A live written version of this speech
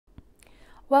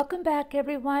Welcome back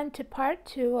everyone to part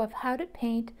 2 of how to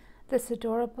paint this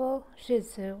adorable Shih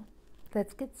Tzu.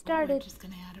 Let's get started. We're just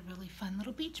going to add a really fun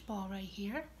little beach ball right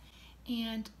here.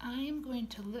 And I'm going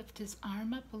to lift his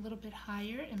arm up a little bit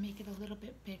higher and make it a little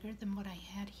bit bigger than what I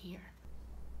had here.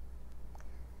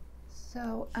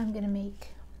 So I'm going to make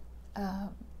a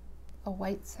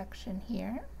white section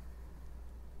here.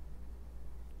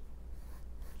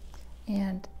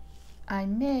 And I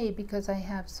may, because I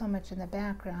have so much in the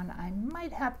background, I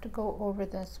might have to go over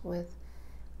this with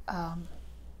a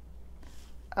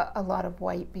lot of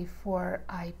white before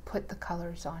I put the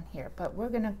colors on here. But we're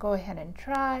going to go ahead and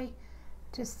try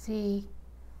to see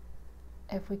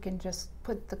if we can just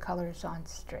put the colors on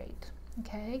straight.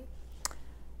 Okay?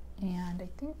 And I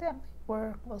think that might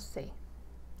work. We'll see.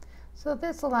 So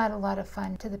this will add a lot of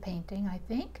fun to the painting, I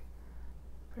think.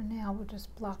 For now, we'll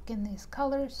just block in these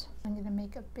colors. I'm going to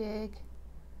make a big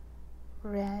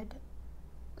red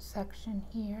section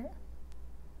here.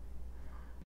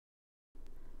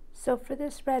 So for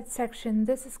this red section,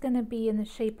 this is going to be in the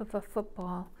shape of a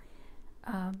football.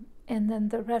 And then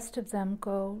the rest of them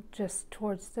go just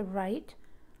towards the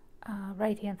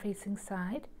right-hand facing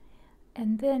side.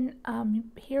 And then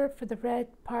here for the red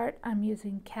part, I'm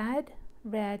using CAD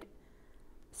red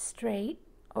straight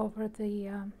over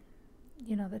the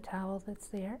the towel that's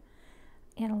there,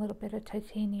 and a little bit of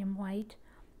titanium white.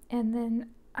 And then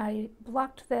I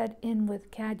blocked that in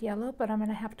with CAD yellow, but I'm going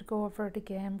to have to go over it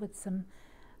again with some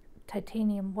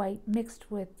titanium white mixed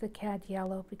with the CAD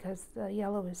yellow because the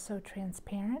yellow is so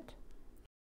transparent.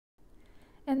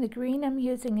 And the green I'm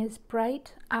using is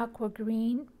Bright Aqua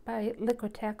Green by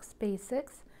Liquitex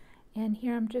Basics. And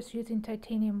here I'm just using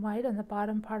titanium white on the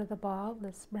bottom part of the ball,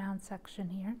 this round section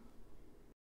here.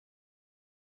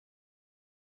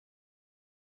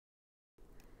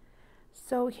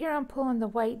 So here I'm pulling the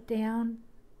white down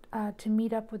to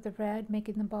meet up with the red,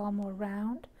 making the ball more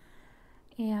round.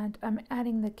 And I'm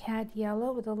adding the CAD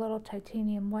yellow with a little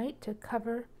titanium white to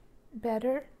cover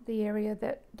better the area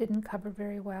that didn't cover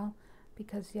very well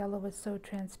because yellow was so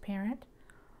transparent.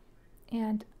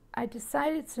 And I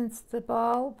decided, since the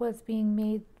ball was being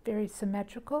made very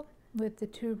symmetrical with the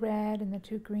two red and the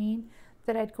two green,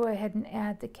 that I'd go ahead and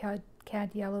add the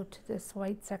CAD yellow to this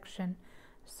white section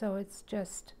so it's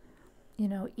just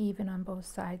even on both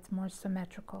sides, more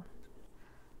symmetrical.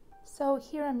 So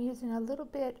here I'm using a little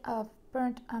bit of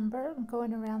burnt umber and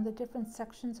going around the different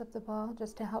sections of the ball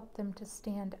just to help them to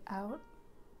stand out.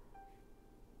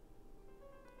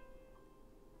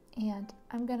 And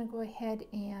I'm going to go ahead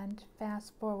and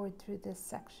fast forward through this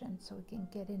section so we can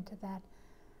get into that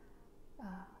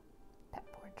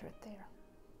pet portrait there.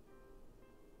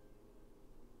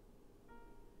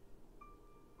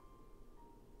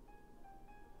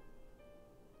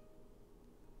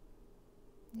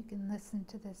 You can listen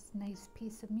to this nice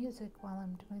piece of music while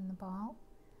I'm doing the ball.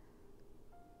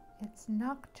 It's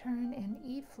Nocturne in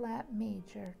E flat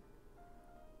major,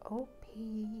 OP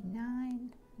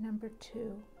 9, number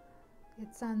 2.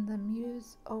 It's on the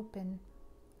Muse Open,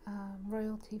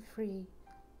 royalty-free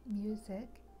music.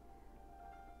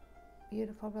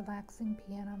 Beautiful, relaxing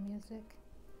piano music.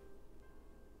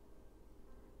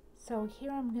 So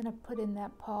here I'm going to put in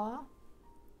that paw.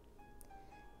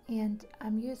 And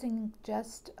I'm using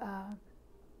just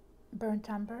burnt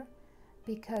umber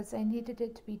because I needed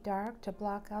it to be dark to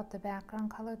block out the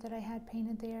background color that I had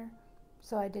painted there.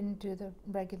 So I didn't do the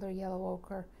regular yellow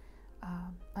ochre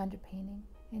underpainting.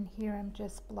 And here I'm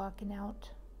just blocking out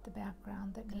the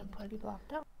background that needed to be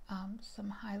blocked out. Some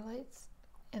highlights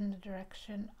in the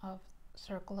direction of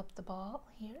circle up the ball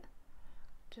here,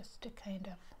 just to kind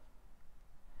of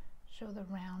show the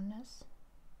roundness.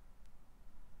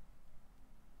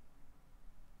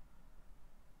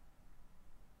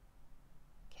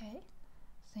 Okay,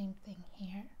 same thing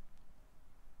here.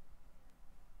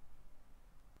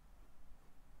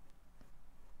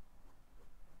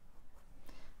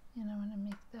 And I'm going to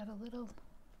make that a little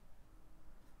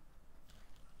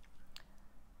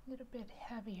bit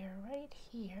heavier right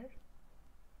here,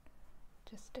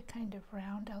 just to kind of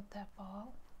round out that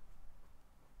ball.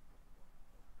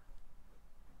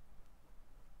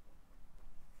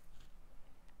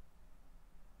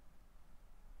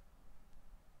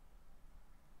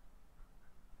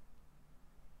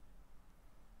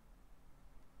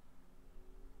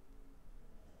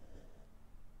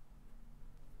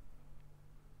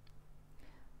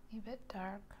 Leave it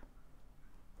dark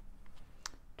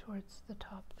towards the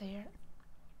top there.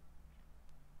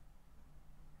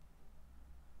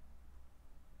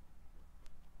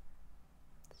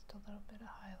 Just a little bit of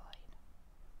highlight.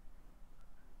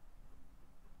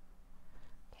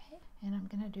 Okay, and I'm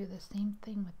going to do the same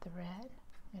thing with the red.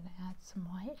 I'm going to add some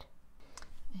white,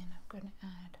 and I'm going to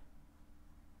add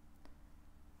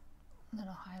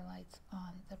little highlights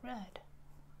on the red.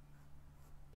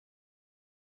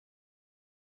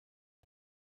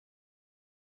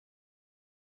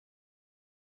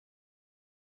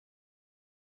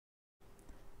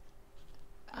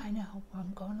 I know,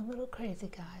 I'm going a little crazy,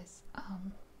 guys.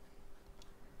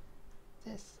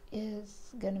 This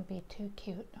is going to be too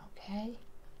cute, okay?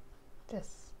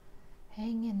 Just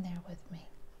hang in there with me.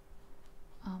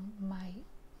 My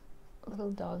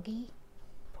little doggy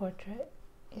portrait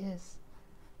is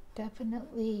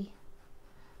definitely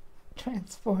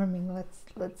transforming.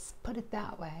 Let's put it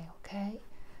that way, okay?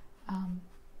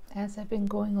 As I've been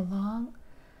going along,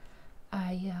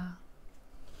 I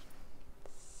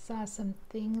saw some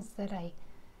things that I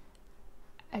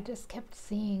just kept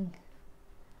seeing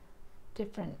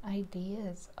different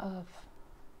ideas of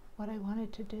what I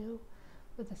wanted to do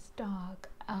with this dog.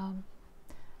 I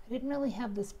didn't really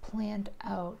have this planned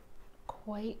out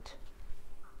quite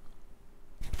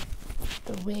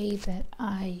the way that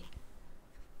I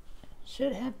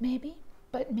should have, maybe,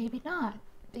 but maybe not,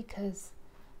 because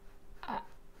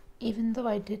even though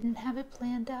I didn't have it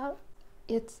planned out,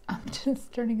 I'm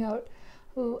just turning out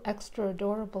extra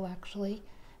adorable, actually.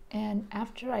 And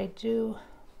after I do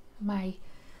my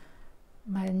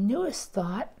newest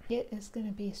thought, it is going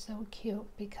to be so cute,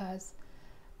 because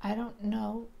I don't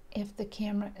know if the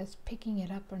camera is picking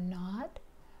it up or not,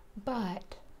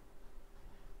 but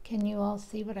can you all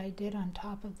see what I did on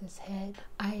top of this head?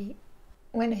 I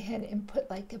went ahead and put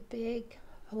like a big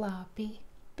floppy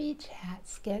beach hat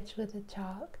sketch with a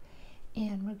chalk,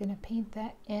 and we're going to paint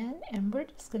that in, and we're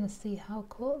just going to see how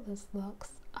cool this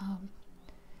looks.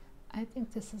 I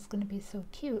think this is going to be so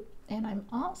cute. And I'm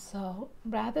also,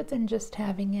 rather than just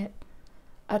having it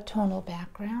a tonal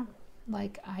background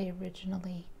like I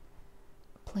originally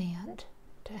planned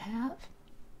to have,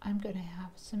 I'm going to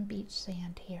have some beach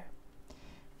sand here,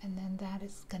 and then that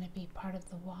is going to be part of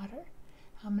the water.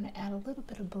 I'm going to add a little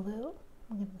bit of blue.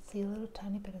 I'm going to see a little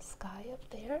tiny bit of sky up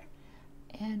there,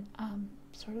 and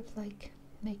sort of like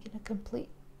making a complete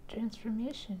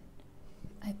transformation.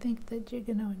 I think that you're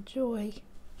going to enjoy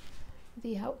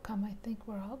the outcome. I think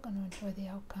we're all going to enjoy the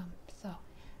outcome. So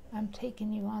I'm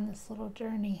taking you on this little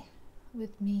journey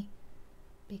with me,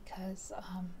 because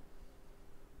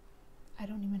I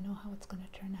don't even know how it's going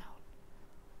to turn out.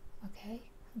 Okay?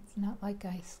 It's not like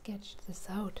I sketched this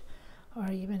out or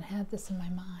I even had this in my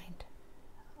mind.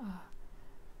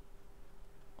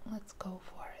 Let's go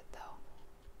for it, though.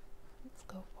 Let's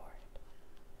go for it.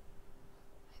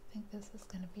 I think this is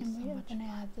going to be so much fun. We're going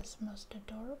to add this most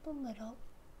adorable little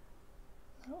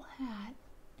hat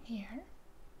here,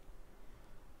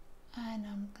 and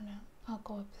I'll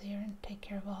go up there and take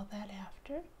care of all that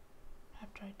after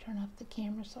I turn off the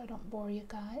camera, so I don't bore you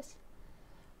guys.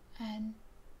 And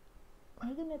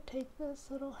we're gonna take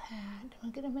this little hat,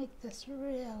 and we're gonna make this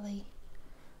really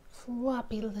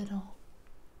floppy little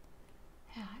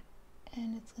hat,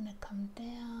 and it's gonna come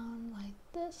down like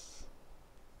this,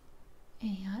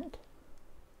 and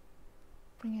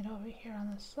bring it over here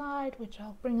on the side, which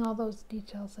I'll bring all those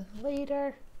details in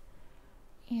later.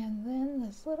 And then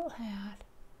this little hat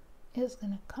is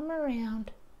going to come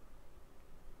around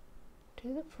to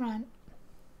the front,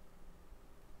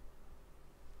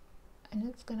 and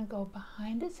it's going to go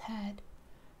behind his head,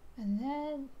 and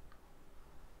then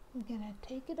we're going to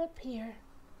take it up here.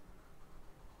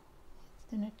 It's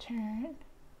going to turn.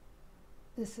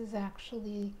 This is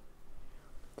actually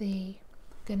going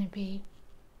to be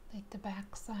like the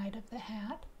back side of the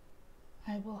hat.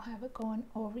 I will have it going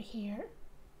over here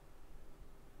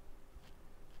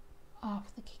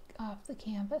off the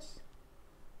canvas,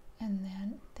 and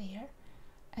then there,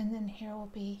 and then here will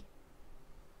be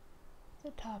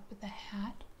the top of the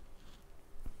hat.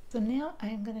 So now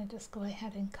I'm going to just go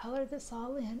ahead and color this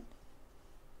all in.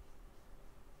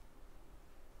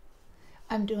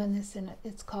 I'm doing this in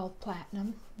it's called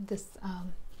Platinum. This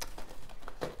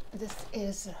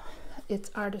is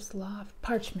it's Artist Loft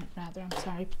Parchment, rather. I'm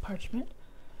sorry, Parchment.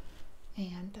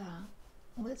 And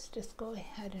let's just go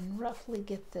ahead and roughly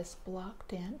get this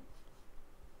blocked in.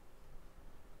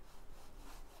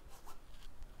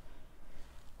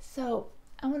 So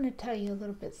I want to tell you a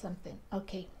little bit something.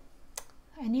 Okay,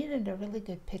 I needed a really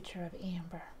good picture of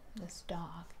Amber, this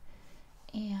dog,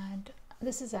 and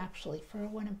this is actually for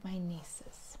one of my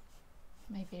nieces,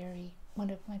 one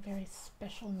of my very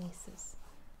special nieces.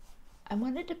 I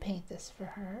wanted to paint this for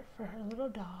her little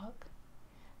dog,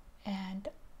 and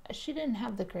she didn't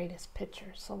have the greatest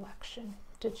picture selection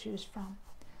to choose from.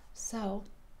 So,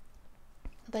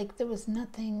 like, there was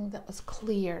nothing that was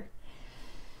clear.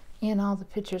 in all the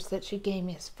pictures that she gave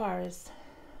me as far as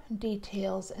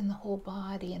details and the whole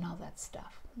body and all that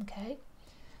stuff. Okay,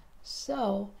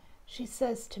 so she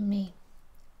says to me,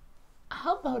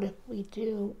 how about if we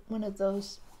do one of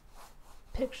those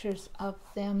pictures of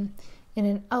them in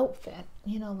an outfit,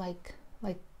 you know, like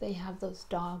they have those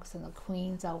dogs in the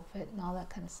queen's outfit and all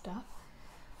that kind of stuff.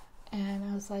 And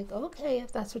I was like, okay,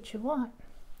 if that's what you want.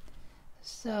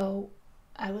 So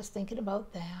I was thinking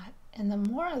about that, and the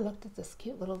more I looked at this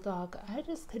cute little dog, I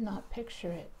just could not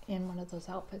picture it in one of those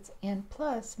outfits. And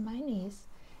plus, my niece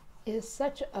is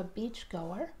such a beach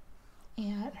goer,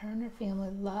 and her and her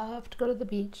family love to go to the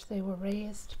beach. They were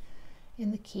raised in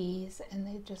the Keys, and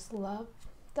they just love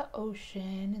the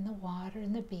ocean and the water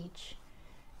and the beach.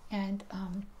 And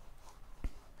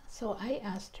so I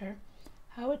asked her,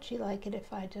 how would she like it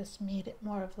if I just made it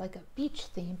more of like a beach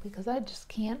theme, because I just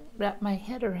can't wrap my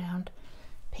head around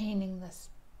painting this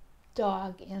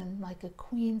dog in like a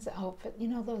queen's outfit, you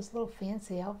know, those little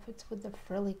fancy outfits with the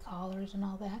frilly collars and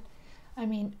all that. I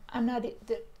mean, I'm not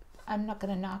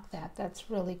going to knock that. That's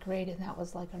really great, and that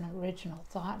was like an original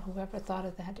thought. Whoever thought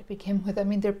of that to begin with. I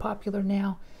mean, they're popular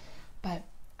now, but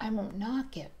I won't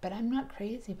knock it. But I'm not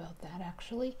crazy about that,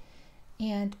 actually.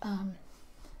 And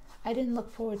I didn't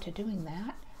look forward to doing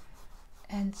that.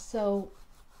 And so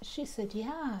she said,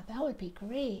 yeah, that would be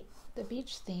great. The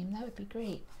beach theme, that would be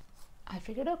great. I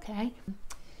figured, okay,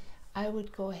 I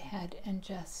would go ahead and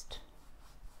just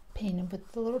paint him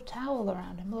with the little towel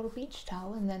around him, a little beach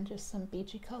towel, and then just some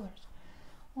beachy colors.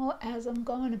 Well, as I'm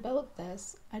going about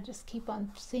this, I just keep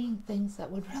on seeing things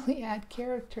that would really add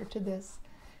character to this.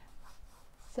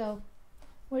 So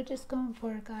we're just going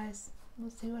for it, guys. We'll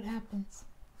see what happens.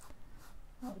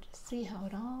 We'll just see how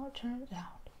it all turns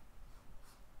out.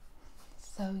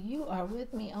 So you are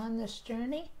with me on this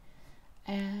journey,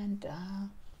 and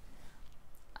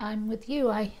I'm with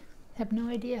you. I have no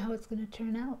idea how it's going to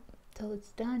turn out till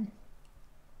it's done.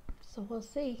 So we'll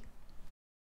see.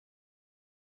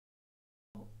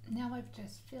 Now I've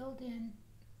just filled in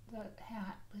the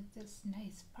hat with this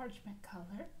nice parchment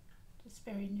color, just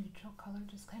very neutral color,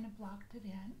 just kind of blocked it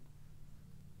in.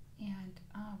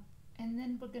 And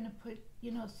then we're going to put,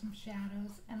 you know, some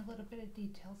shadows and a little bit of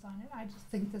details on it. I just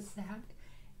think this hat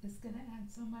is going to add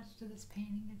so much to this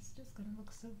painting. It's just going to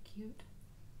look so cute.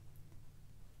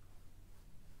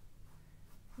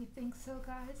 You think so,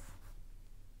 guys?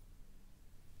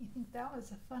 You think that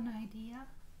was a fun idea?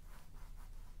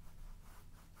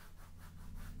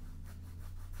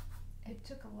 It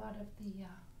took a lot of the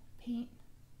paint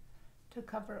to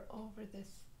cover over this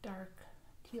dark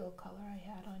teal color I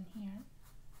had on here.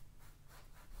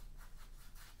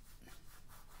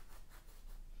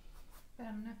 But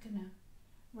I'm not going to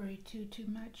worry too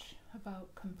much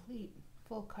about complete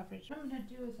full coverage. What I'm going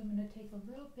to do is I'm going to take a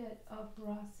little bit of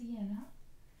raw sienna,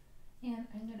 and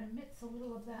I'm going to mix a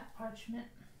little of that parchment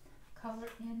color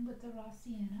in with the raw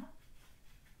sienna,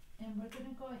 and we're going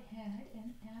to go ahead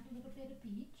and add a little bit of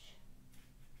beach.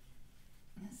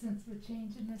 And since we're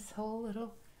changing this whole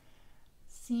little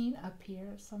scene up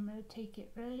here, so I'm going to take it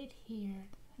right here,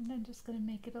 and I'm just going to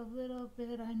make it a little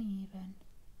bit uneven.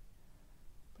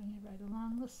 Bring it right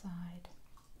along the side.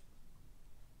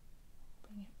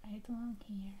 Bring it right along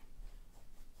here.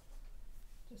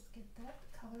 Just get that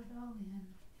colored all in.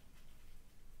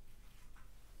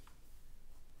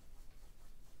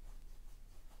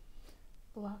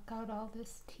 Block out all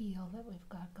this teal that we've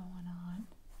got going on.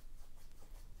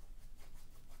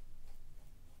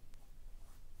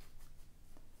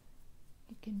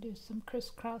 You can do some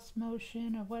crisscross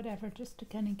motion or whatever just to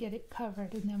kind of get it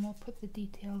covered, and then we'll put the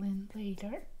detail in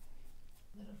later.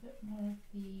 A little bit more of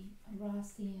the raw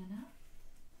sienna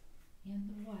and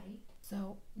the white.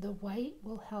 So the white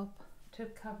will help to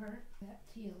cover that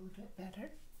teal a bit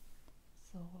better.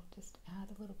 So we'll just add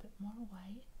a little bit more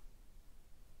white.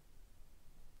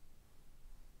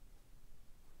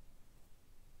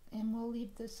 And we'll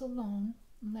leave this alone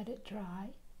and let it dry.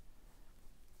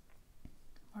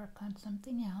 Work on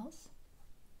something else,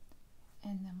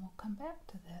 and then we'll come back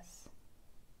to this.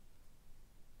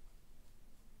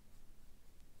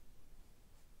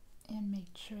 And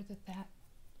make sure that that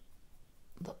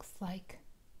looks like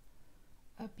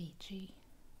a beachy,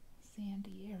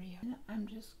 sandy area. And I'm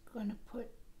just going to put,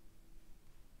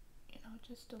 you know,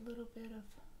 just a little bit of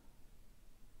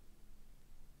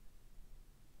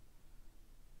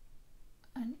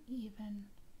uneven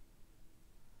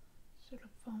sort of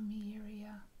foamy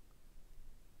area.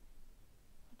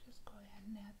 I'll just go ahead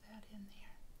and add that in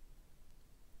there.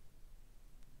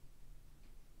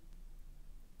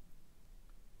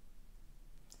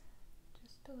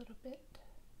 Just a little bit.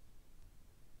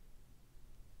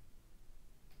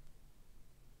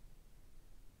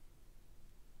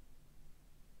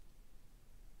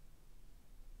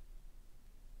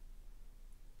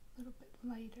 bit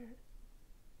lighter.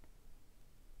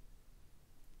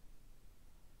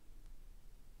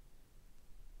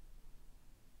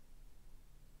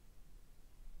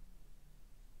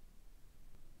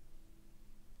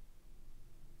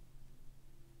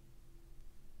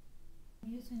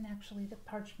 I'm using actually the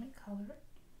parchment color,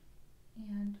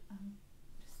 and I'm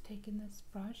just taking this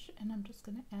brush and I'm just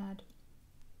going to add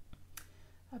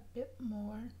a bit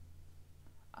more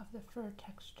of the fur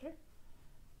texture,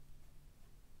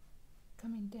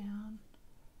 coming down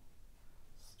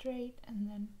straight and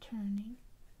then turning.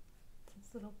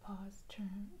 This little paw's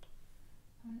turned.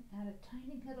 I'm going to add a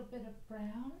tiny little bit of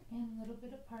brown and a little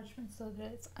bit of parchment so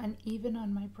that it's uneven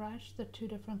on my brush, the two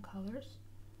different colors,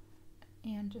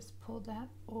 and just pull that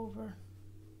over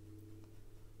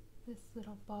this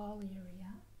little ball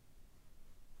area.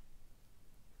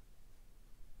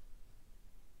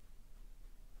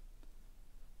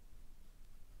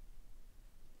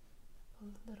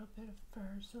 A little bit of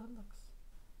fur so it looks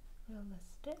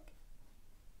realistic.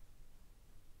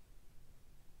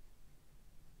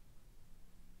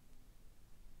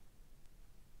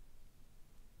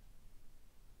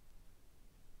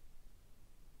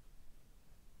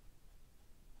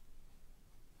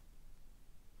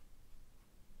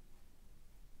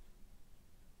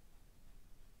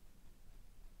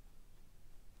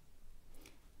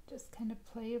 Just kind of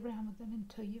play around with them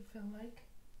until you feel like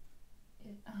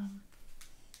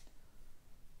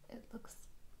it looks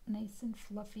nice and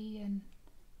fluffy, and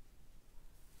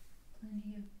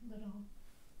plenty of little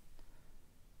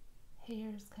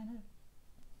hairs kind of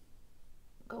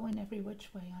going every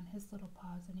which way on his little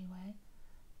paws anyway.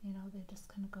 You know, they just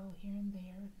kind of go here and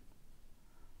there and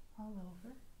all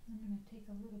over. I'm going to take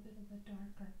a little bit of the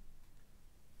darker,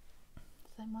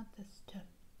 because I want this to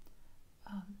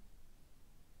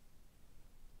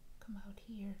come out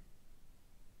here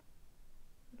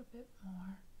a little bit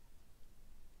more.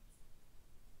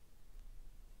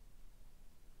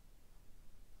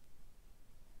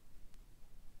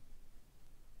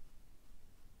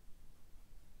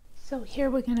 So here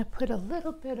we're going to put a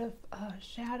little bit of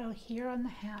shadow here on the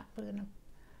hat. We're going to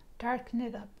darken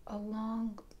it up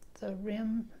along the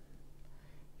rim.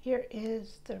 Here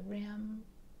is the rim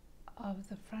of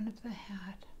the front of the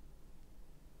hat.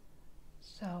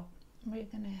 So we're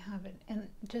going to have it, and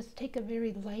just take a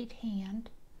very light hand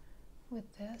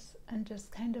with this and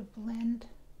just kind of blend.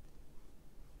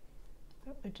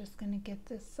 But we're just going to get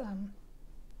this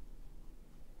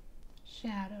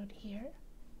shadowed here.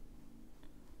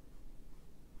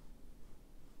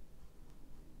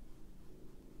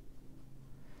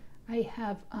 I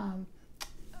have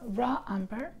burnt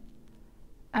umber,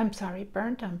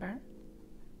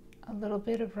 a little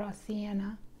bit of raw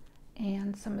sienna,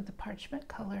 and some of the parchment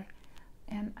color,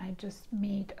 and I just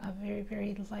made a very,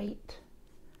 very light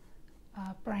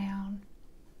brown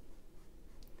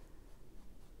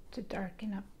to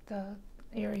darken up the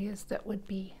areas that would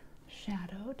be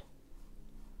shadowed.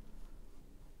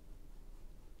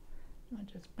 I'll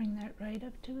just bring that right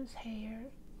up to his hair,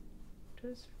 to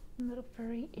his little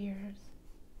furry ears.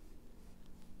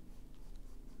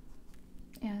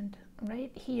 And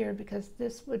right here, because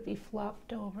this would be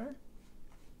flopped over,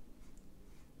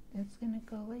 it's going to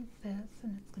go like this,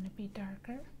 and it's going to be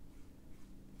darker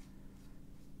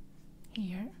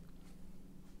here.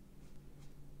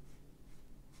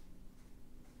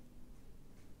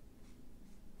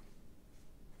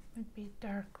 Would be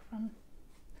dark from,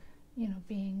 you know,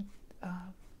 being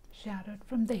shadowed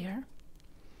from there.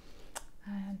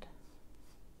 And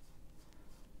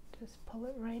just pull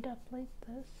it right up like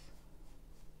this.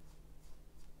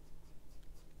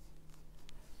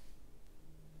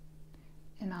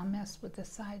 And I'll mess with the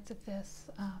sides of this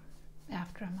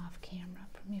after I'm off camera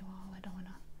from you all. I don't want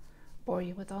to bore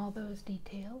you with all those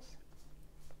details.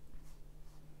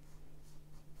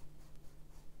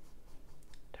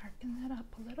 Darken that up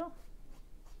a little.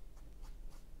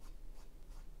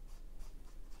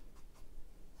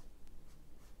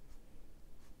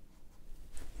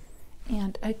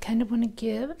 And I kind of want to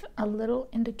give a little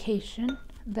indication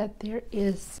that there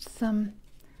is some,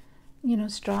 you know,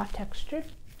 straw texture.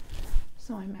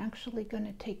 So I'm actually going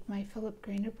to take my Philip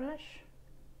Grainer brush.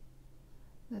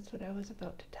 That's what I was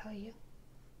about to tell you.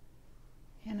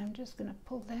 And I'm just going to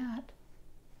pull that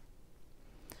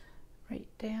right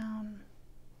down.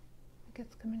 I think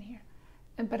it's coming here.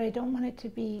 But I don't want it to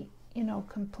be, you know,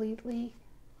 completely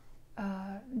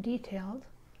detailed.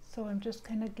 So I'm just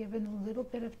kind of giving a little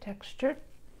bit of texture.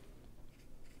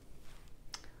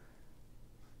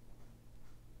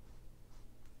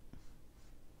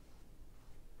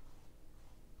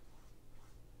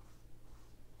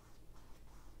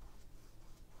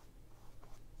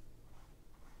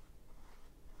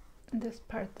 this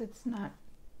part that's not,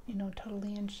 you know,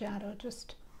 totally in shadow,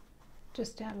 just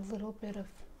add a little bit of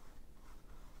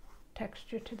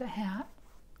texture to the hat.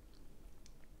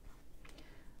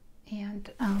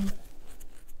 And I'm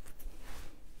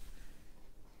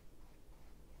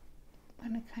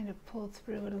going to kind of pull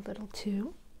through it a little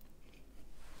too,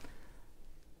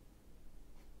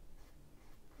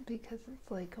 because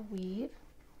it's like a weave.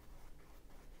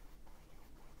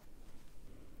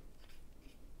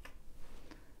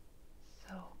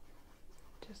 So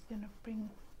just going to bring,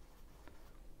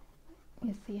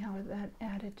 you see how that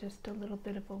added just a little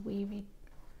bit of a weavy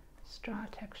straw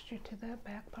texture to the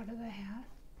back part of the hat,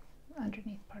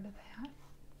 underneath part of the hat.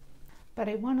 But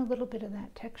I want a little bit of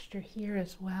that texture here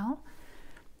as well.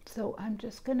 So I'm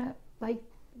just gonna, like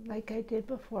I did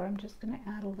before, I'm just gonna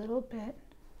add a little bit.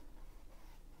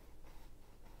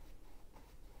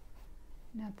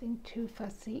 Nothing too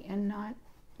fussy and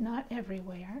not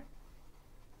everywhere.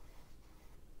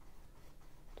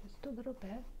 Just a little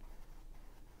bit.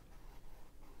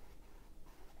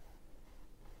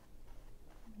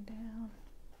 Down.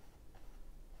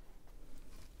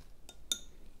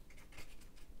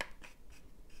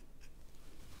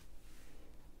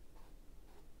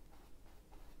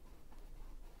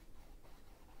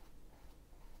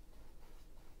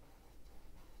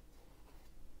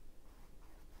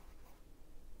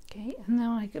 Okay, and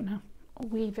now I'm gonna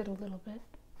weave it a little bit.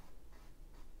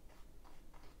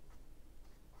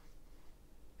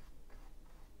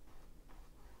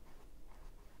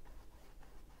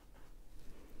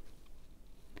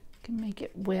 Can make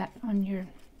it wet on your,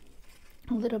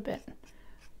 a little bit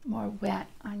more wet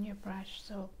on your brush,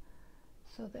 so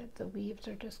that the weaves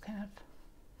are just kind of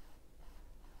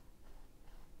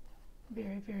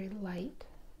very, very light.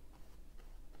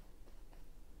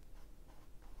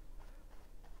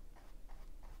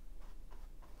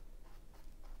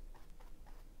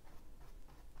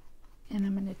 And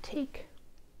I'm going to take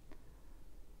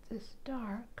this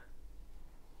dark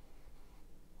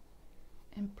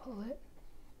and pull it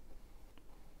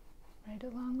right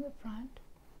along the front,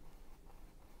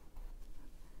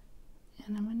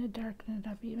 and I'm going to darken it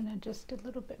up even just a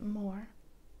little bit more.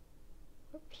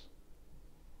 Oops.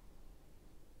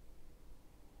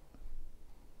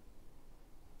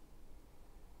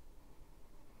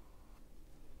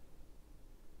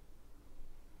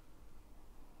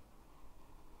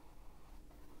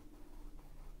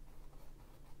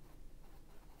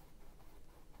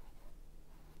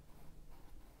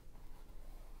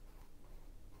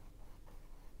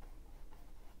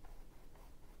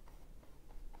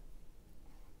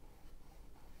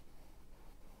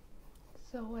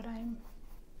 So what I'm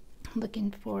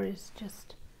looking for is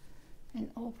just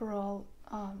an overall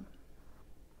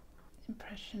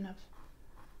impression of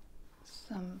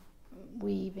some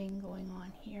weaving going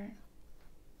on here.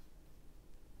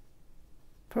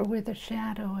 For where the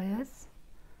shadow is,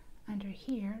 under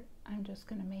here, I'm just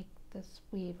going to make this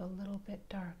weave a little bit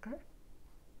darker.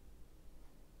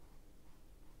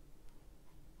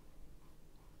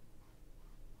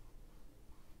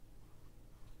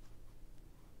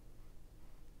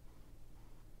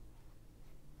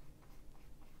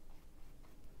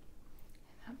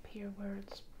 Up here where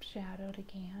it's shadowed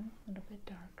again, a little bit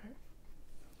darker.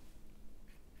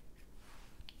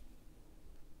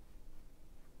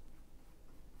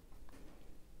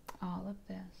 All of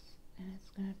this, and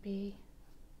it's going to be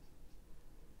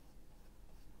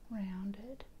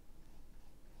rounded.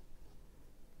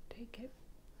 Take it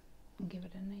and give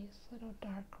it a nice little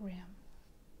dark rim.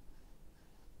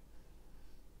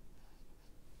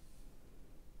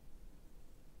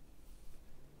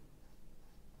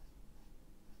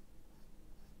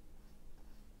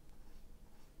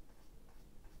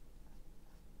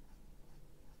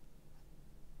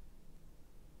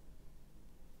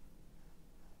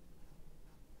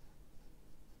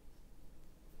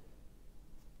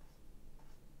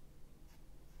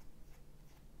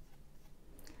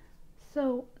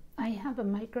 So I have a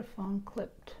microphone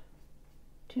clipped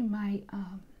to my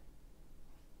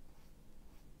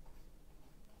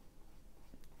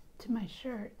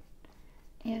shirt,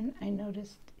 and I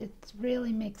noticed it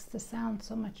really makes the sound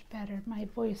so much better. My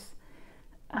voice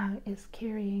is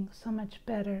carrying so much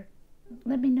better.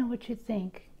 Let me know what you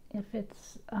think, if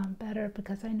it's better,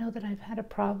 because I know that I've had a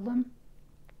problem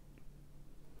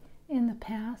in the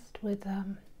past with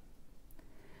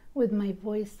my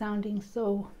voice sounding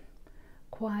so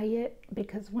quiet,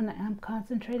 because when I'm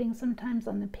concentrating sometimes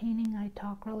on the painting I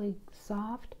talk really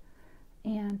soft,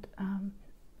 and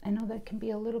I know that can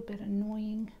be a little bit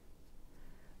annoying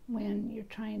when you're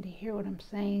trying to hear what I'm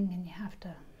saying and you have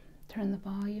to turn the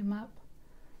volume up.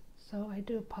 So I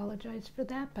do apologize for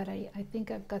that, but I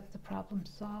think I've got the problem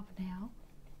solved now.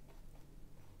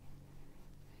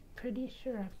 Pretty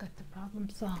sure I've got the problem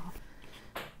solved.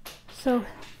 So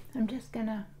I'm just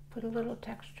gonna put a little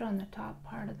texture on the top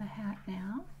part of the hat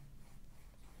now.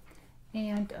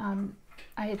 And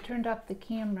I had turned off the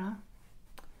camera,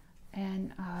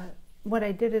 and what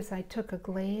I did is I took a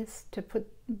glaze to put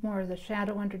more of the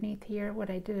shadow underneath here. What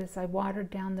I did is I watered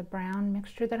down the brown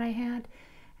mixture that I had,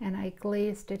 and I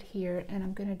glazed it here, and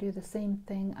I'm going to do the same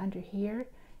thing under here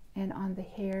and on the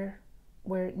hair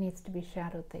where it needs to be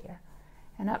shadowed there.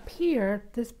 And up here,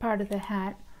 this part of the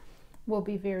hat will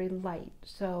be very light,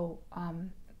 so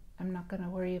I'm not going to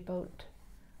worry about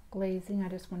glazing. I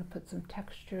just want to put some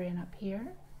texture in up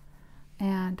here,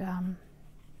 and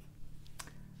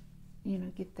you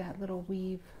know, get that little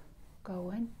weave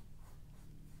going.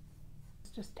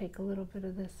 Let's just take a little bit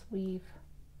of this weave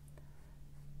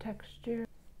texture.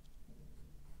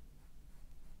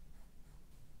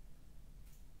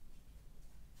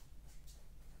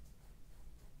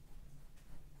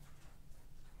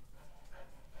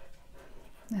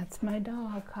 That's my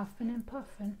dog huffing and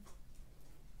puffing.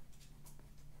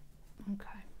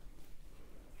 Okay,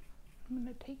 I'm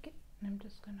gonna take it and I'm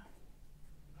just gonna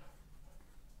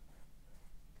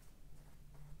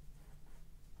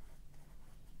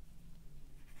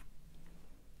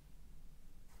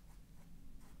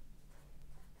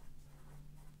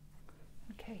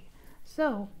okay,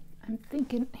 so I'm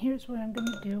thinking here's what I'm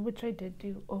gonna do, which I did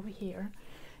do over here,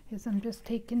 is I'm just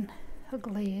taking a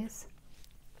glaze,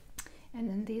 and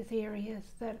in these areas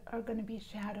that are going to be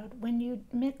shadowed, when you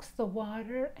mix the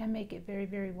water and make it very,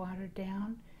 very watered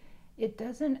down, it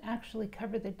doesn't actually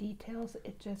cover the details,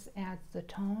 it just adds the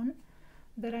tone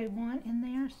that I want in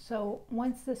there. So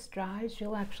once this dries,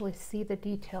 you'll actually see the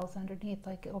details underneath,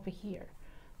 like over here.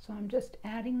 So I'm just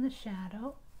adding the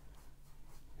shadow,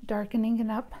 darkening it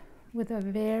up with a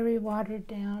very watered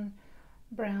down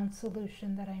brown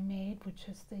solution that I made, which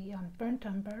is the burnt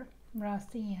umber, raw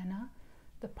sienna,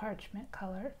 the parchment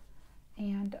color,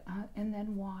 and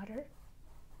then water,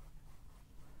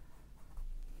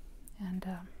 and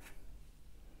just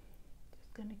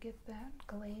going to get that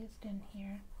glazed in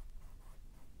here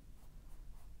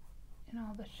in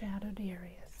all the shadowed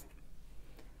areas.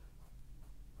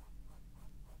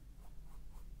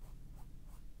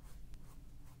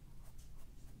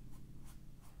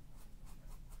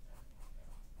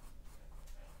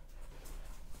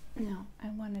 Now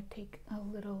I want to take a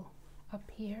little up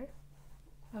here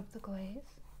of the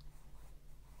glaze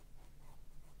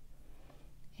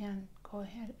and go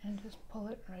ahead and just pull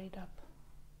it right up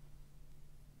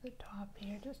the top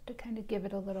here, just to kind of give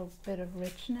it a little bit of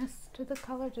richness to the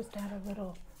color. Just add a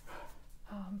little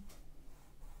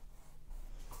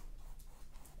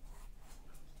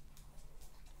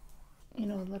you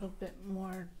know, a little bit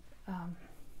more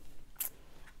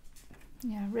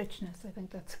yeah, richness. I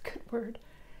think that's a good word.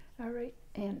 All right,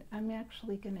 and I'm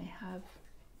actually going to have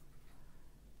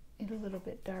it a little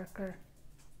bit darker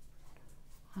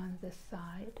on this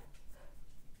side.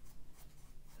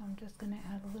 So I'm just going to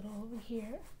add a little over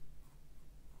here.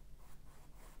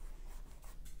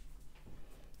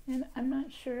 And I'm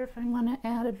not sure if I want to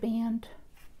add a band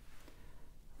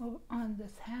on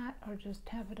this hat or just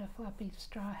have it a floppy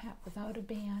straw hat without a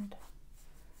band.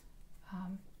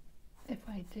 If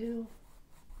I do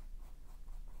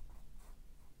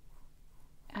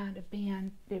add a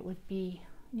band, it would be,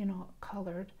 you know,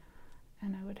 colored,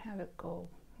 and I would have it go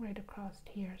right across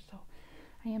here. So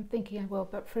I am thinking I will,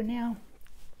 but for now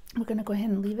we're going to go ahead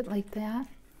and leave it like that,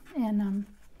 and I'm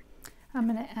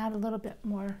going to add a little bit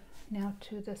more now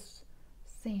to this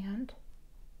sand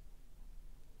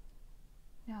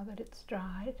now that it's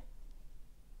dried.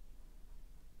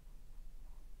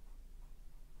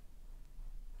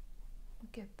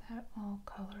 Get that all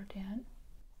colored in.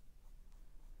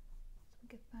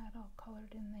 Get that all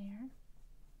colored in there.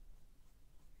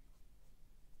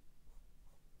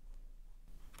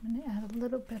 I'm going to add a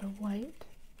little bit of white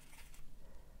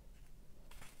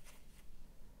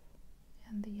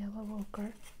and the yellow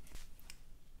ochre,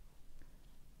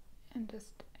 and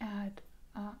just add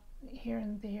here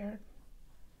and there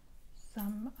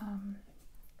some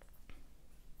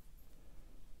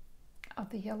of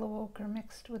the yellow ochre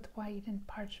mixed with white and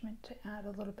parchment to add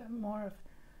a little bit more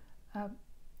of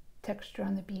texture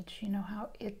on the beach. You know how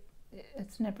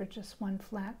it's never just one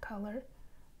flat color,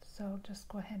 so just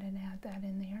go ahead and add that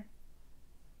in there.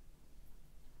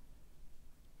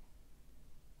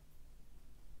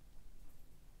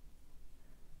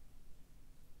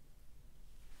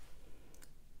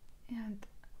 And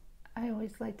I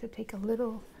always like to take a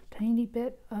little tiny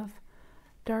bit of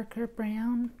darker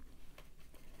brown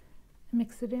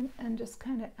mix it in and just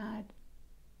kind of add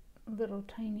little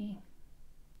tiny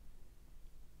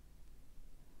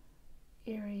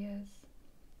areas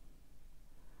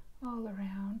all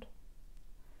around,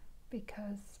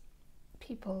 because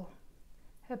people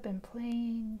have been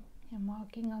playing and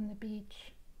walking on the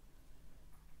beach,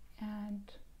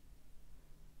 and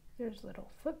there's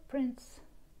little footprints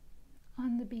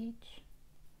on the beach.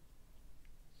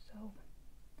 So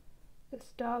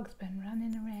this dog's been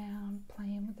running around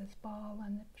playing with this ball,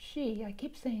 and I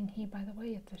keep saying he, by the way,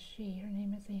 it's a she, her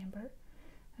name is Amber,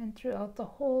 and throughout the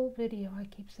whole video I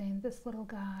keep saying this little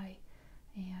guy,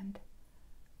 and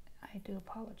I do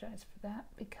apologize for that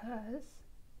because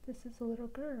this is a little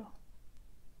girl.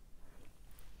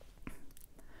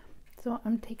 So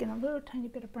I'm taking a little tiny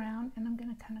bit of brown and I'm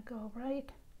going to kind of go right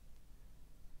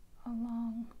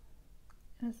along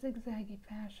in a zigzaggy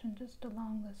fashion, just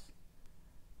along this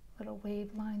little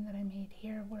wave line that I made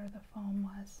here where the foam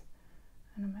was.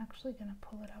 And I'm actually going to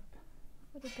pull it up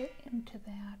a little bit into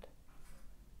that.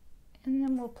 And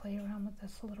then we'll play around with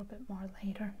this a little bit more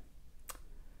later.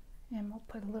 And we'll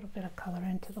put a little bit of color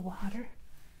into the water.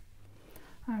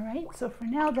 Alright, so for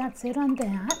now that's it on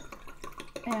that.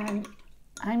 And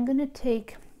I'm going to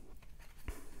take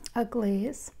a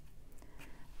glaze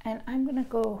and I'm going to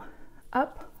go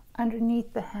up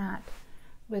underneath the hat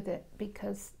with it,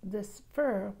 because this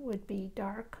fur would be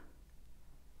dark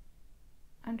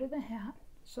under the hat.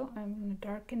 So I'm going to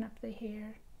darken up the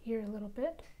hair here a little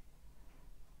bit.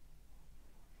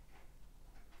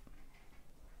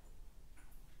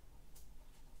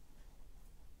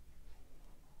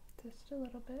 Just a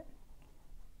little bit.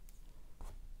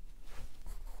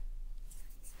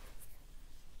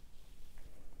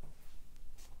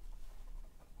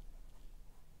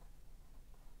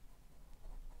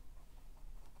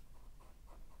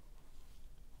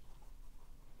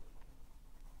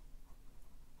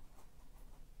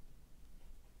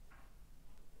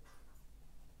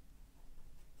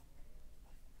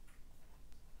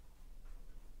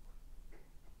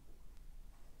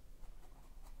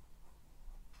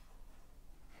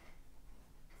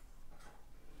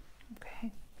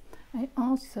 I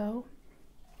also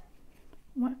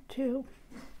want to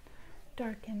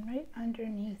darken right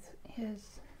underneath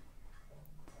his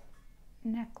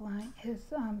neckline, his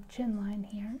chin line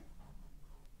here.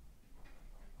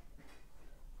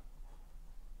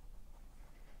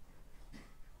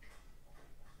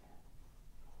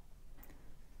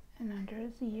 And under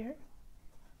his ear.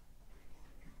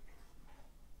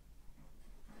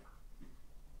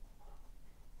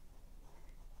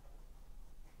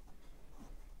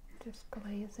 Just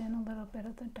glaze in a little bit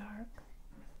of the dark.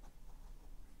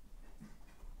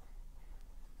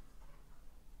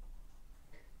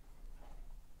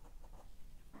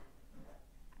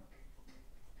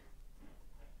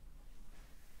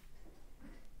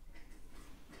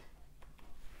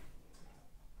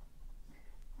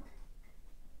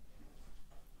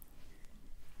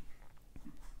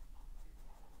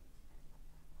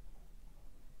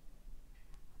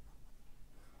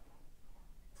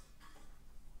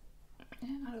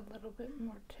 Add a little bit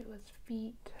more to his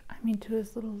feet, to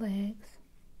his little legs.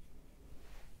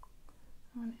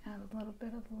 I want to add a little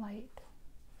bit of light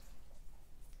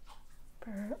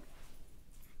fur.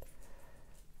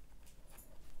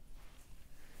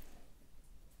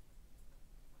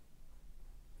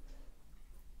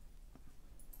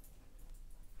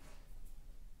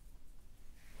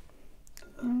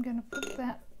 I'm going to put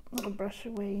that little brush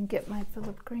away and get my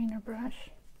Philip Grainer brush.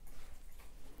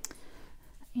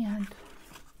 And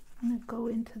I'm going to go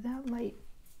into that light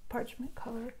parchment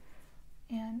color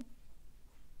and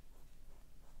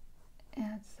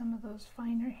add some of those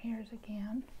finer hairs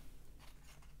again.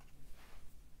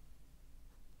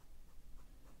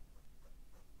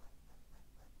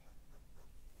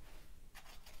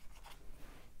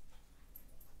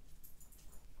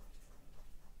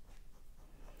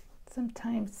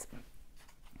 Sometimes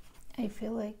I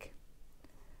feel like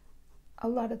a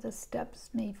lot of the steps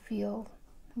may feel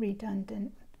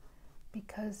redundant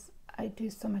because I do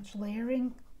so much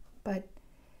layering, but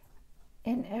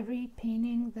in every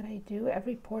painting that I do,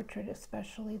 every portrait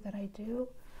especially that I do,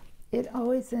 it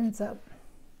always ends up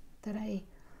that I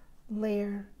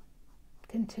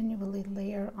continually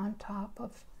layer on top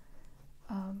of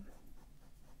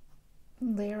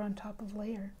layer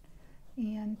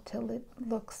until it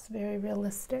looks very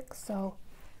realistic. So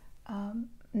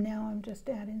now I'm just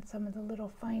adding some of the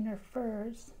little finer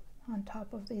furs on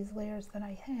top of these layers that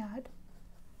I had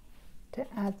to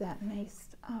add that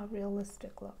nice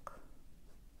realistic look.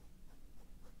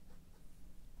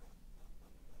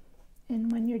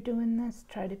 And when you're doing this,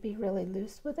 try to be really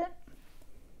loose with it.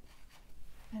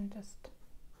 and just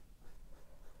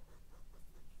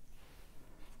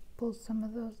pull some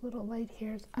of those little light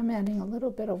hairs. I'm adding a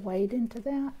little bit of white into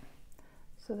that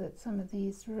so that some of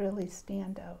these really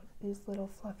stand out, these little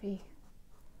fluffy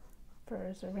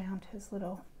furs around his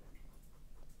little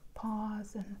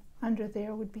paws, and under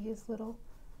there would be his little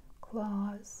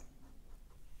claws.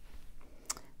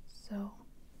 So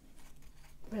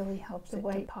really helps the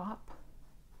white pop.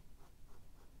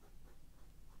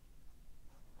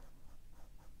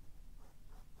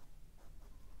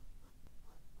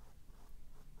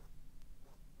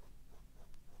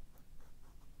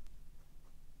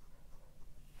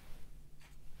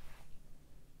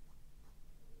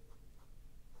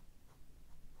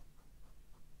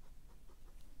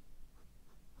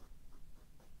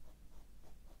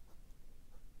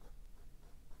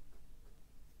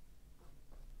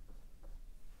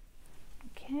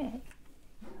 Okay,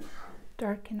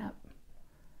 darken up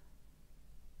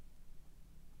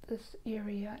this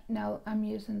area. Now I'm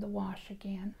using the wash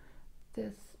again.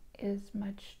 This is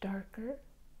much darker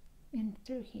in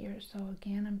through here, so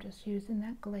again I'm just using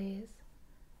that glaze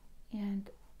and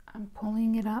I'm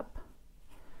pulling it up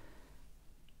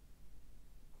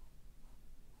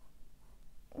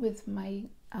with my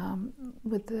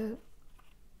with the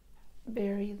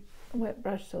very wet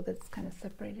brush, so that's kind of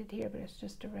separated here, but it's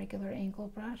just a regular angle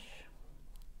brush.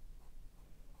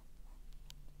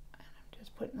 And I'm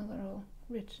just putting a little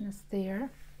richness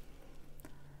there.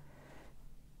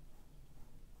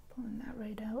 Pulling that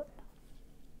right out.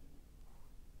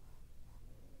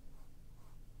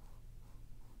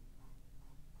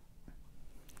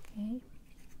 Okay.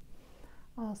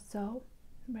 Also,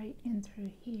 right in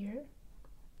through here.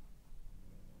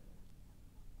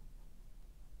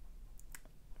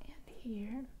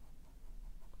 Here,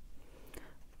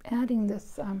 adding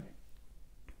this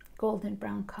golden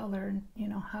brown color, and you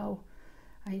know how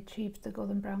I achieved the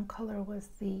golden brown color was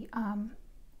the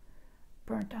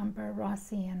burnt umber raw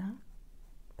sienna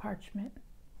parchment,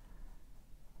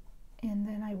 and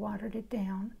then I watered it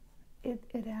down. It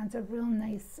adds a real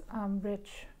nice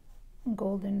rich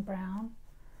golden brown.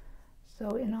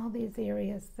 So in all these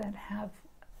areas that have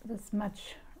this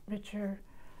much richer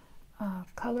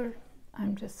color,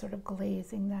 I'm just sort of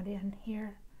glazing that in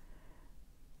here.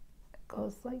 It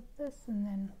goes like this and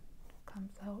then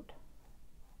comes out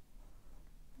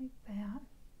like that.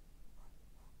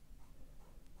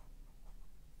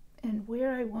 And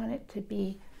where I want it to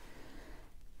be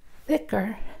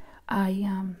thicker,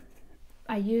 I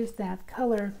use that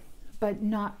color, but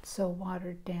not so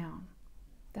watered down.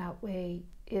 That way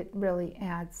it really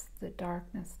adds the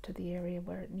darkness to the area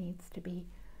where it needs to be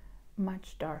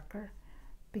much darker.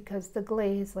 Because the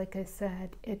glaze, like I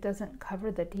said, it doesn't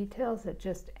cover the details, it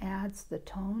just adds the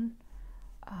tone.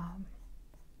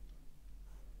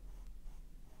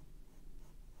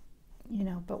 You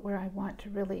know, but where I want to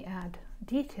really add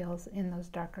details in those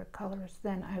darker colors,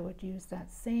 then I would use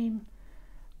that same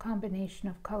combination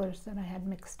of colors that I had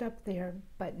mixed up there,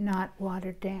 but not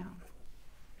watered down.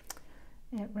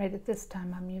 And right at this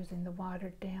time, I'm using the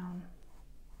watered down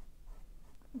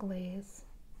glaze.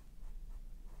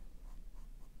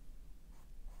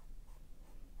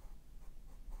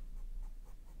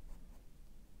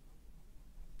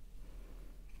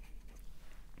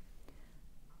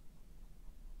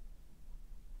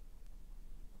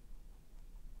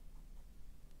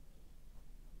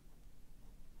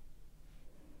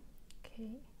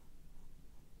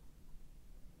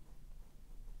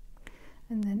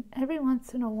 And then every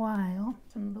once in a while,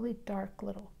 some really dark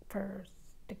little furs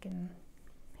sticking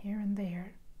here and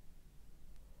there.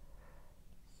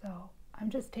 So I'm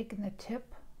just taking the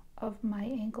tip of my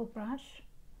angle brush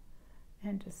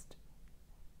and just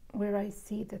where I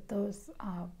see that those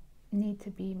need to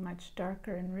be much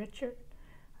darker and richer,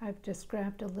 I've just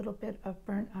grabbed a little bit of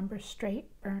burnt umber, straight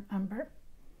burnt umber,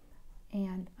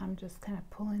 and I'm just kind of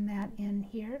pulling that in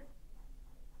here.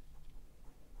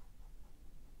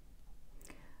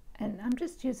 And I'm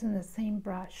just using the same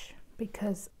brush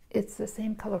because it's the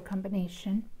same color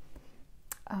combination.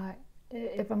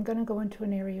 If I'm going to go into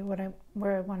an area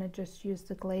where I want to just use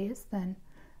the glaze, then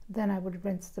I would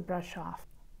rinse the brush off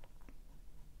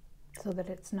so that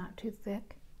it's not too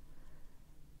thick.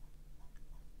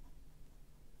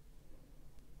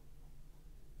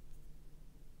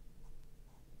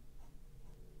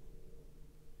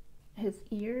 His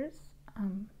ears,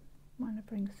 want to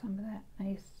bring some of that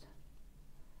nice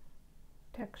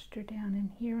texture down in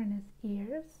here in his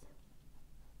ears.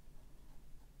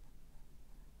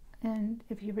 And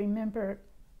if you remember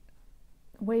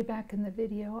way back in the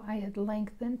video, I had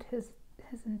lengthened his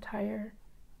entire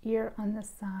ear on the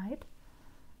side,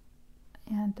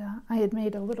 and And I had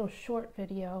made a little short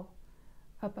video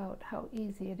about how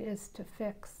easy it is to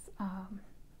fix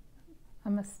a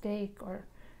mistake, or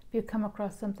if you come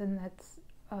across something that's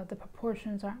the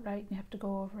proportions aren't right and you have to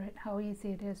go over it, how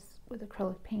easy it is with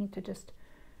acrylic paint to just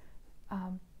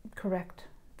correct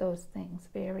those things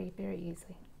very, very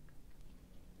easy.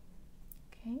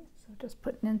 Okay, so just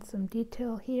putting in some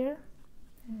detail here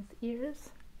in his ears.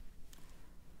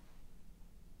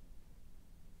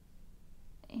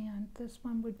 And this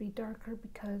one would be darker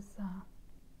because,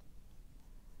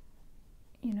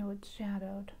 you know, it's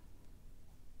shadowed.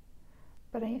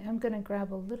 But I am going to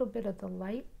grab a little bit of the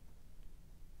light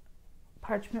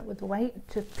parchment with white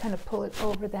to kind of pull it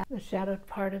over the shadowed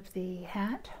part of the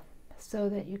hat so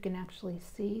that you can actually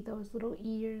see those little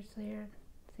ears there.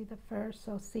 See the fur?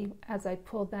 So see, as I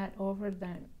pull that over,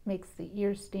 that makes the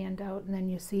ears stand out, and then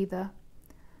you see the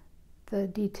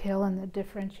detail and the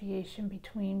differentiation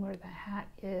between where the hat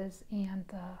is and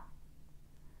the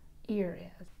ear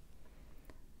is.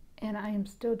 And I am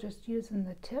still just using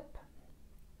the tip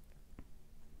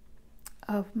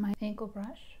of my angle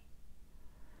brush.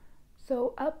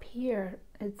 So up here,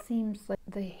 it seems like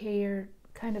the hair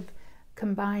kind of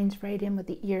combines right in with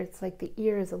the ear. It's like the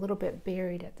ear is a little bit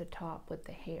buried at the top with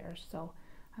the hair. So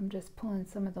I'm just pulling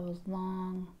some of those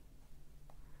long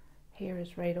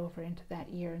hairs right over into that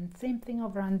ear. And same thing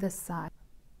over on this side.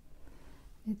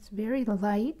 It's very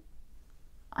light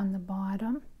on the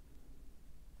bottom.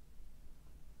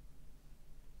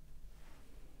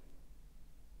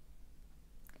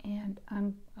 And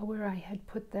where I had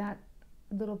put that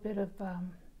little bit of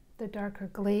the darker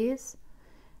glaze,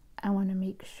 I want to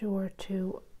make sure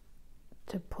to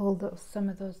pull some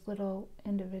of those little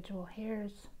individual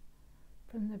hairs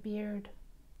from the beard.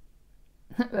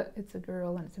 It's a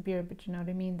girl and it's a beard, but you know what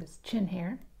I mean, this chin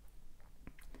hair.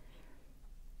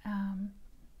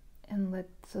 And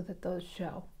so that those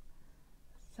show.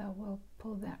 So we'll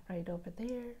pull that right over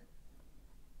there.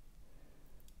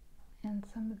 And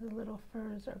some of the little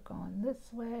furs are going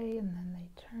this way, and then they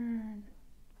turn.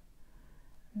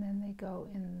 And then they go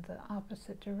in the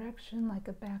opposite direction, like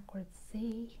a backward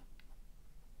C.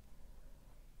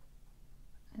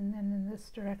 And then in this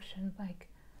direction, like,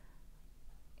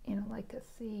 you know, like a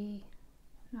C,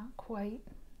 not quite,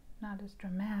 not as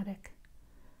dramatic.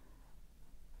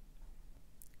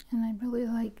 And I really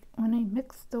like when I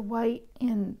mix the white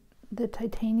in, the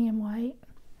titanium white,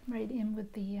 right in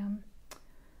with the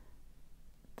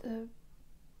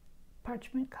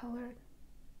parchment color,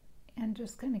 and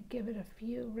just kind of give it a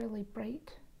few really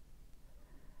bright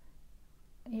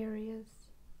areas.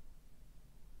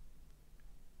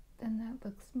 Then that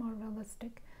looks more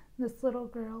realistic. This little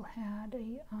girl had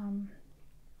a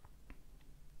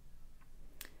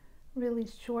really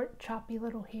short, choppy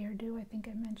little hairdo. I think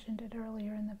I mentioned it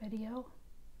earlier in the video.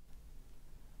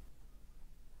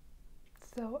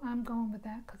 So I'm going with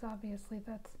that because obviously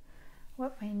that's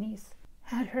what my niece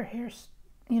had her hair,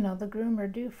 you know, the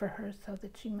groomer do for her, so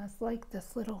that she must like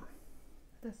this little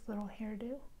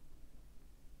hairdo.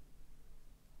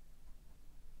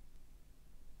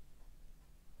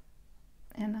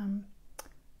 And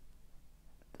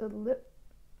the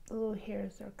little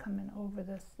hairs are coming over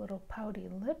this little pouty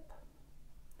lip,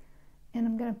 and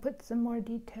I'm going to put some more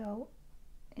detail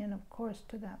in, of course,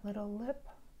 to that little lip.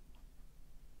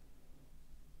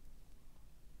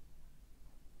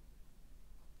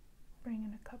 Bring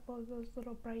in a couple of those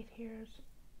little bright hairs.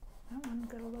 That one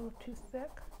got a little too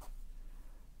thick.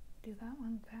 Do that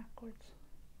one backwards.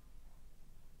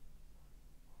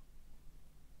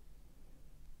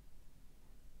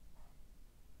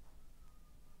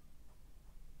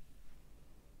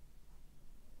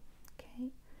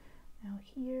 Okay, now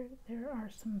here there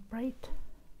are some bright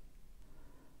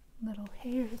little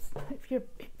hairs. If your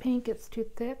paint gets too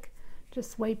thick,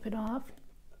 just wipe it off,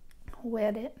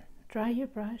 wet it, dry your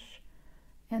brush,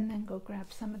 and then go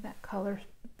grab some of that color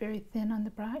very thin on the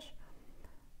brush.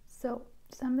 So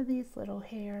some of these little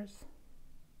hairs,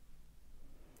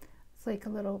 it's like a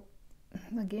little,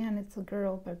 again, it's a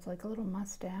girl, but it's like a little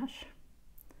mustache.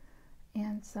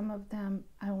 And some of them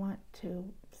I want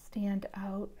to stand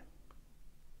out,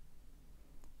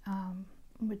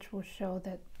 which will show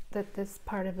that this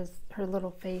part of her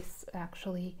little face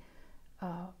actually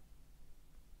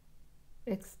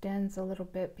extends a little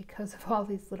bit because of all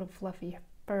these little fluffy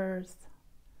furs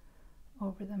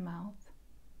over the mouth.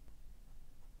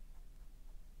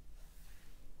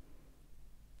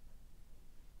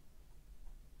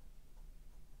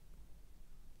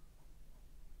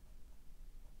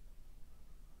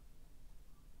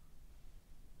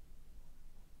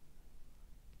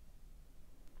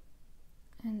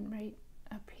 And right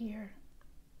up here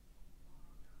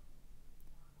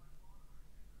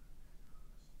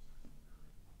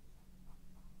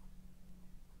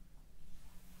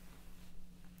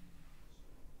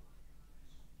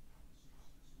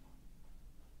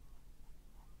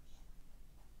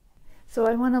So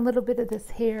I want a little bit of this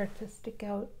hair to stick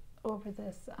out over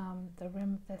this, the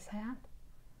rim of this hat.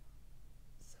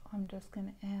 So I'm just going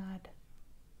to add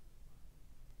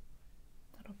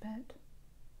a little bit.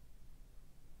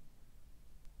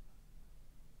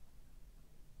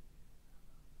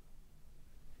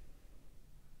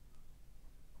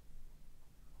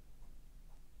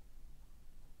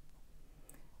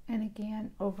 And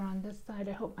again, over on this side,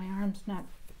 I hope my arm's not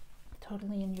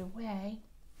totally in your way.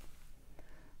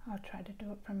 I'll try to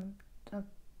do it from a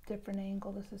different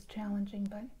angle. This is challenging,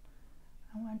 but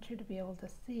I want you to be able to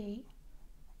see.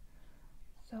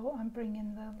 So I'm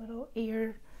bringing the little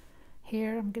ear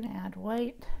here. I'm going to add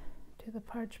white to the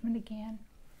parchment again,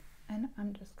 and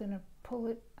I'm just going to pull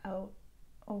it out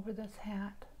over this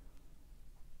hat.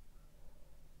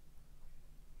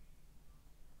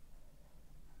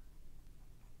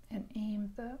 And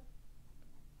aim the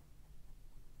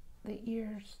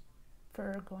ear's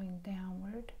fur going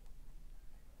downward.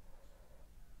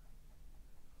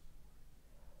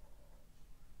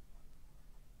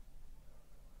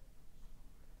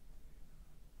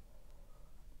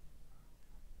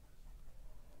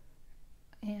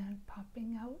 And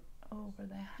popping out over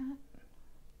the hat.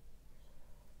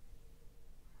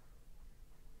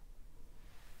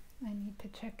 I need to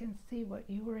check and see what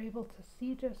you were able to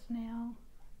see just now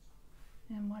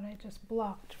and what I just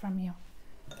blocked from you.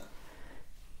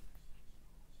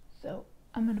 So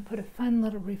I'm going to put a fun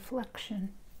little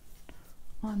reflection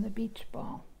on the beach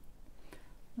ball.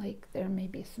 Like there may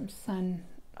be some sun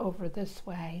over this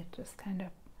way, just kind of.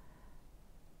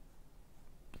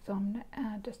 So I'm going to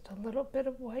add just a little bit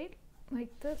of white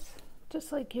like this,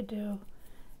 just like you do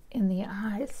in the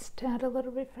eyes to add a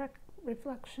little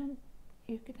reflection.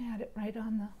 You can add it right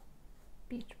on the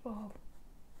beach ball.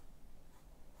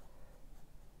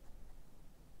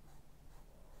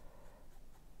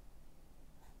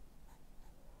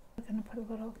 I'm going to put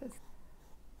a little of this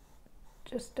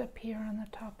just up here on the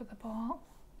top of the ball.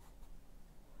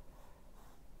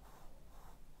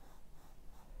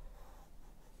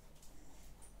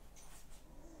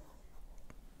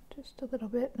 Just a little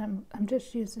bit, and I'm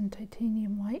just using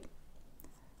titanium white.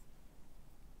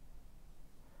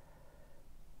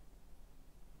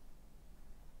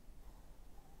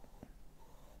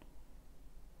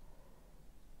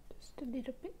 Just a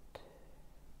little bit.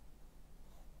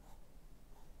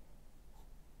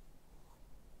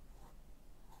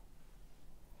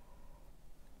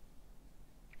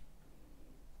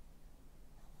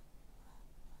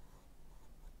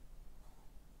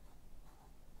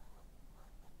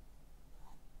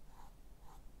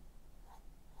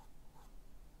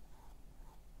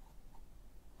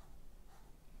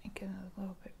 Make it a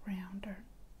little bit rounder.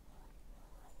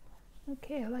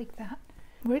 Okay, I like that.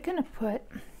 We're going to put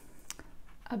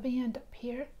a band up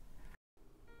here.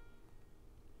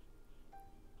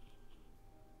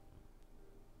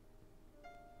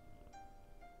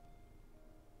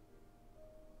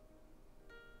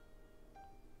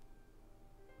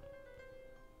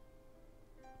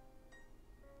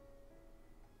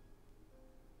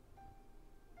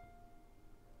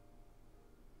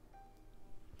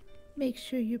 Make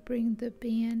sure you bring the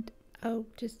band out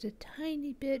just a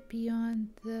tiny bit beyond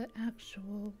the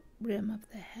actual rim of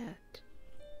the hat.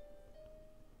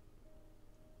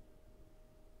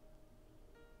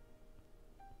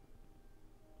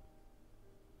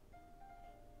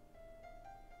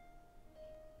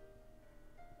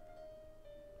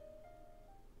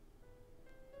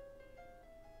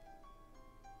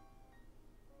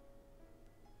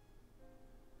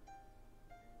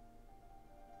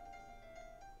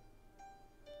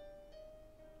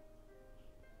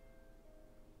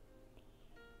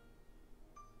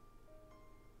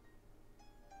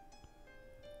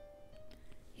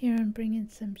 Here I'm bringing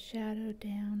some shadow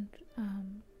down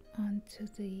onto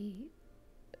the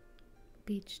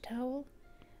beach towel.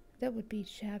 That would be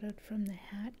shadowed from the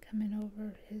hat coming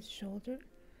over his shoulder,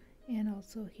 and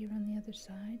also here on the other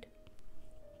side.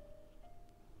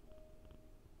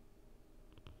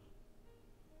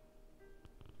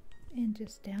 And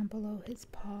just down below his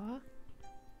paw.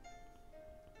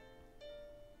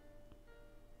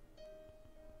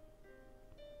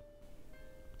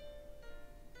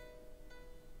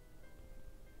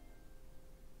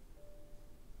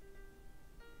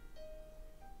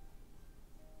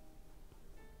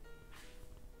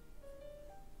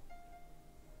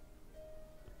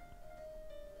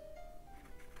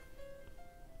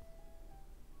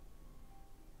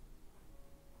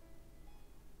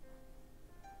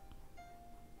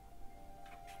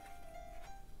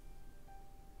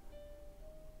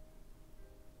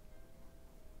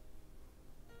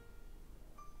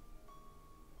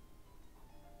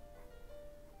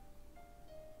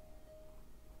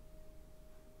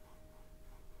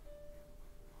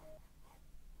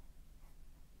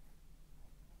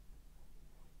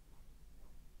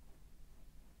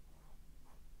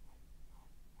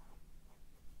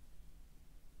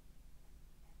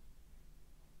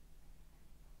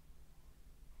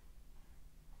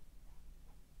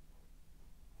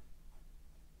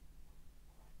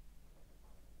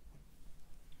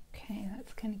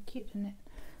 kind of cute, isn't it?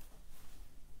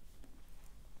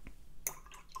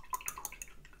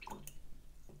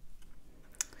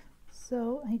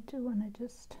 So I do want to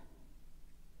just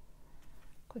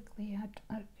quickly add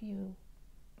a few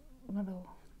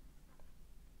little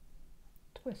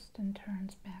twists and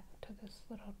turns back to this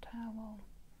little towel.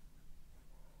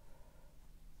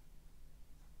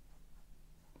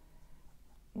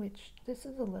 Which, this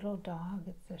is a little dog,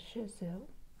 it's a Shih Tzu,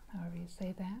 however you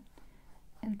say that.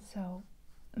 And so,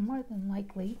 more than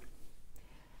likely,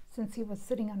 since he was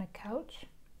sitting on a couch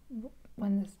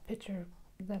when this picture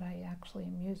that I actually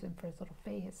am using for his little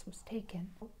face was taken,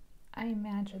 I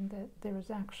imagine that there was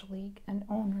actually an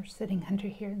owner sitting under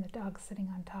here and the dog sitting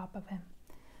on top of him.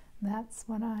 That's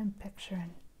what I'm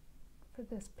picturing for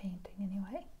this painting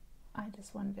anyway. I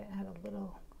just wanted to add a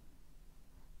little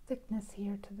thickness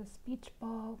here to this beach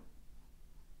ball.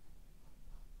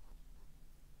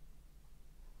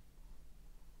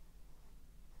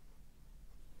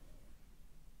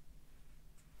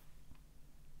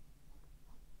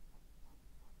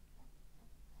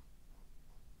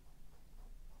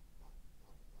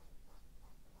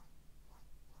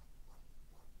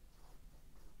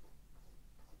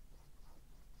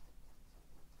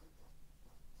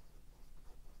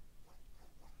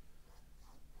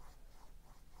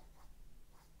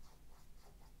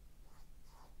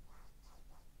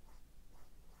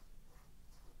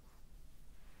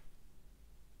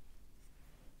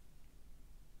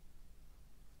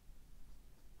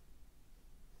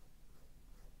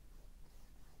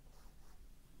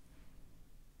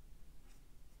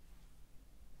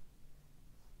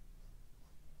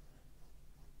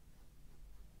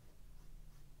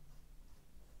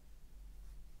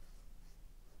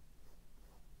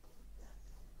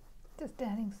 Just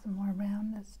adding some more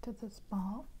roundness to this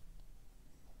ball.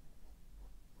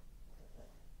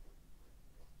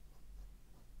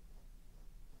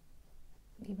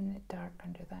 Leaving it dark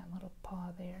under that little paw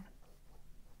there.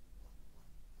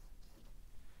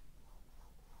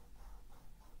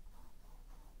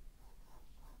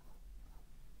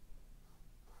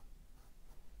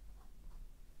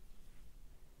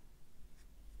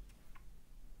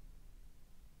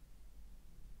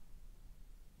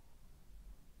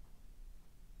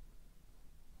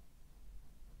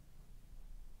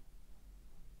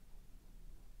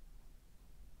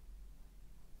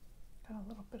 Got a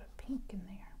little bit of pink in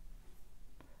there.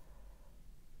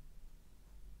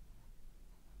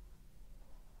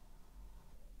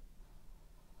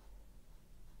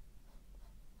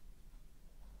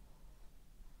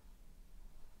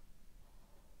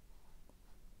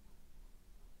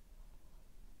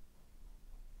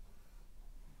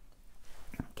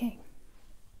 Okay.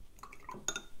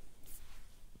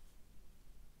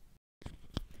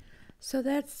 So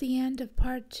that's the end of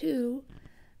part 2.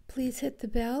 Please hit the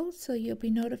bell so you'll be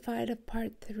notified of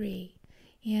part 3.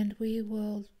 And we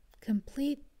will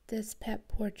complete this pet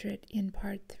portrait in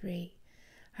part 3.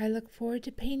 I look forward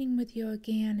to painting with you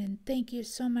again, and thank you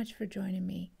so much for joining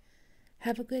me.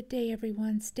 Have a good day,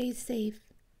 everyone. Stay safe.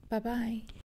 Bye-bye.